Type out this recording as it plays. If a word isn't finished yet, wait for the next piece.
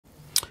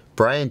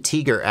Brian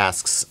Teeger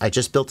asks, I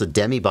just built a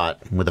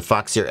demibot with a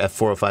Foxeer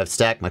F405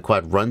 stack. My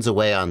quad runs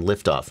away on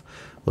liftoff.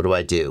 What do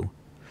I do?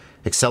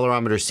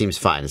 Accelerometer seems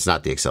fine. It's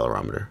not the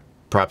accelerometer.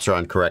 Props are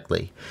on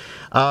correctly.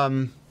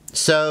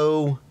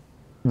 So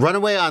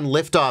runaway on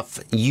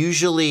liftoff,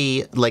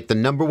 usually, like, the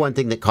number one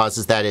thing that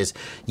causes that is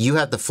you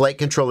have the flight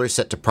controller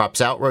set to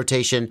props out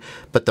rotation,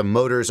 but the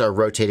motors are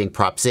rotating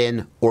props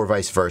in, or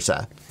vice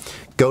versa.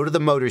 Go to the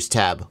motors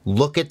tab.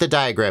 Look at the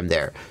diagram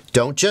there.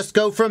 Don't just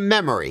go from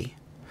memory.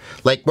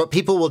 Like, what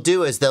people will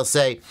do is they'll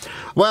say,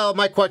 well,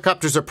 my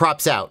quadcopters are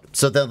props out.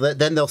 So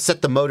then they'll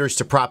set the motors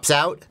to props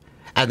out,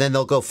 and then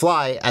they'll go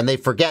fly, and they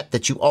forget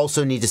that you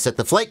also need to set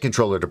the flight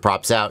controller to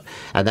props out,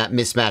 and that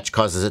mismatch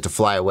causes it to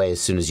fly away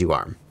as soon as you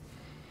arm.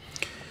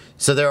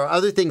 So there are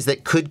other things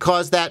that could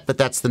cause that, but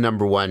that's the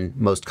number one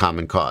most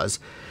common cause.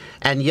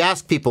 And you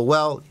ask people,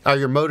 well, are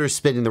your motors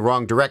spinning the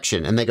wrong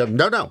direction? And they go,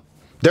 no,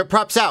 they're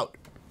props out.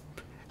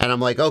 And I'm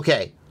like,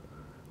 okay,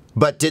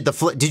 but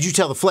did you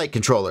tell the flight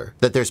controller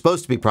that they're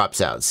supposed to be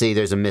props out? See,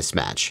 there's a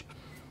mismatch.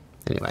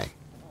 Anyway.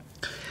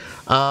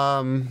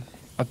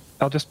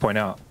 I'll just point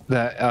out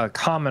that a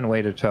common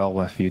way to tell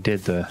if you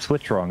did the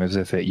switch wrong is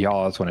if it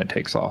yaws when it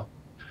takes off.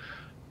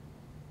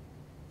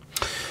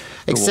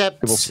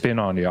 Except it will spin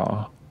on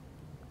yaw.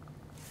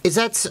 Is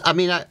that, I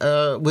mean,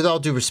 with all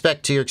due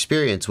respect to your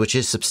experience, which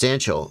is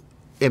substantial,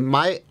 in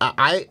my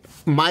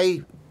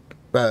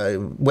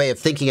way of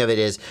thinking of it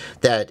is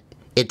that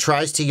it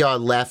tries to yaw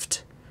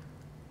left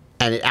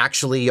and it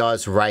actually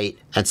yaws right,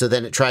 and so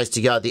then it tries to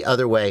yaw the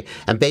other way,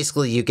 and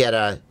basically you get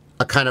a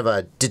kind of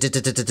a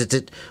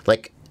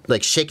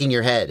like shaking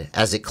your head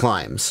as it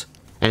climbs,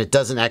 and it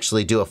doesn't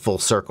actually do a full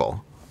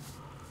circle.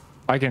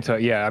 I can tell,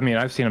 yeah, I mean,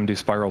 I've seen them do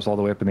spirals all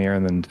the way up in the air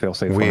and then fail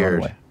safe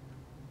Weird. Way.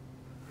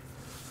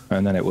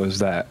 And then it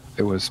was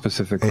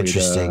specifically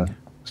the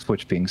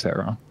switch being set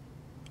wrong.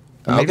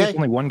 And maybe it's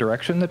only one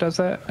direction that does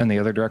that, and the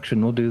other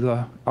direction will do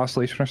the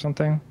oscillation or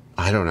something.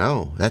 I don't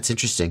know. That's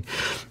interesting.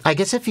 I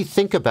guess if you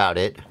think about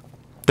it,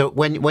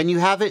 when you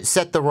have it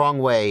set the wrong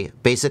way,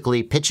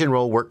 basically pitch and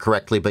roll work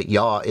correctly, but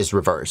yaw is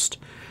reversed.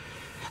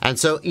 And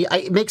so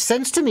it makes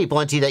sense to me,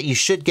 Blunty, that you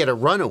should get a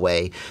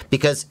runaway,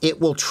 because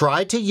it will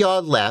try to yaw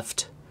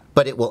left,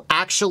 but it will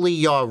actually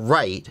yaw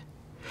right,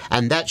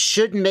 and that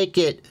should make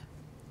it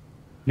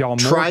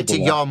try to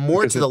yaw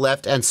more to the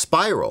left and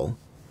spiral.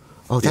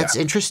 Oh, that's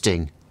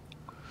interesting.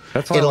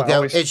 That's why I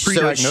always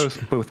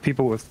pre-diagnose with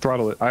people with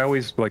throttle. I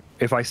always, like,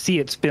 if I see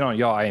it spin on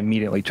yaw, I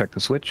immediately check the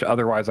switch.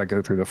 Otherwise, I go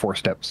through the 4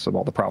 steps of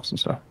all the props and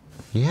stuff.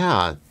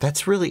 Yeah,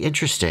 that's really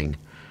interesting.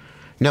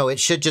 No, it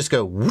should just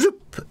go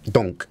whoop,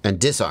 donk, and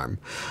disarm.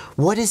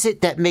 What is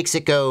it that makes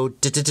it go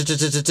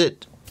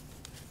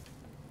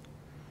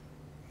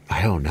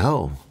I don't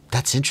know.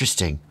 That's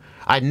interesting.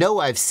 I know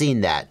I've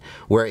seen that,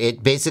 where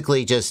it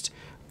basically just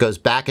goes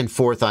back and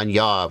forth on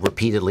yaw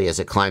repeatedly as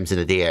it climbs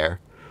into the air.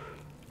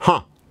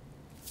 Huh.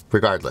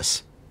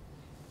 Regardless.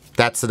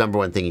 That's the number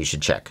one thing you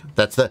should check.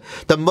 That's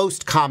the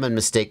most common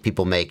mistake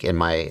people make in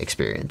my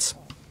experience.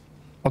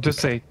 I'll just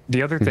say,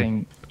 the other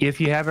thing,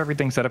 if you have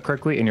everything set up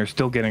correctly and you're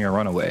still getting a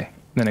runaway,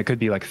 then it could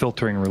be like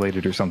filtering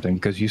related or something,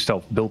 because you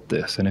self-built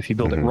this. And if you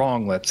build it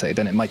wrong, let's say,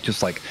 then it might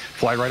just like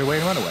fly right away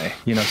and run away.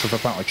 You know, so if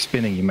it's not like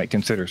spinning, you might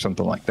consider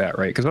something like that,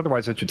 right? Because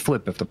otherwise it should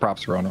flip if the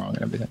props are on wrong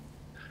and everything.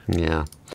 Yeah.